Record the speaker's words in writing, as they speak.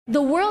The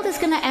world is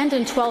going to end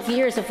in 12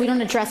 years if we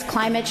don't address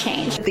climate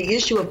change. The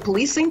issue of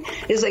policing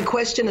is a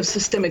question of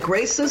systemic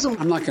racism.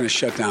 I'm not going to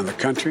shut down the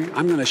country.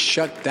 I'm going to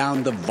shut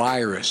down the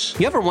virus.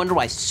 You ever wonder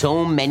why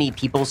so many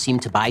people seem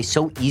to buy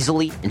so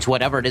easily into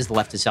whatever it is the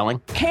left is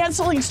selling?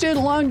 Canceling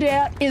student loan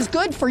debt is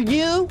good for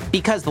you.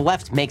 Because the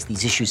left makes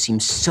these issues seem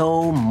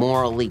so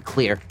morally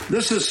clear.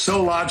 This is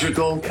so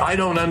logical. I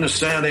don't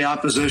understand the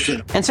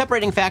opposition. And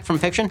separating fact from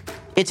fiction,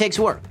 it takes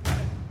work.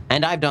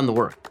 And I've done the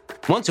work.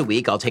 Once a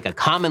week, I'll take a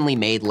commonly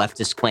made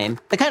leftist claim,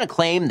 the kind of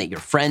claim that your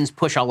friends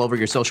push all over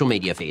your social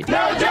media feed.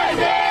 No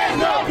justice,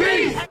 no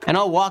peace! And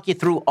I'll walk you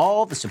through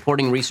all the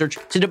supporting research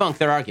to debunk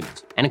their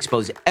arguments and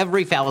expose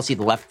every fallacy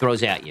the left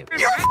throws at you.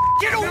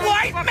 You're a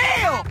white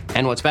male!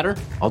 And what's better?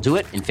 I'll do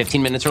it in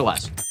 15 minutes or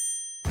less.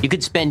 You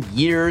could spend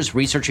years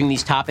researching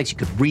these topics, you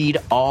could read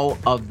all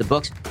of the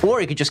books,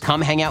 or you could just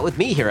come hang out with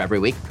me here every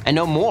week and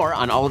know more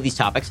on all of these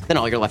topics than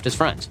all your leftist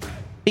friends.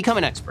 Become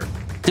an expert.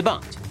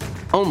 Debunked.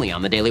 Only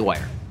on the Daily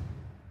Wire.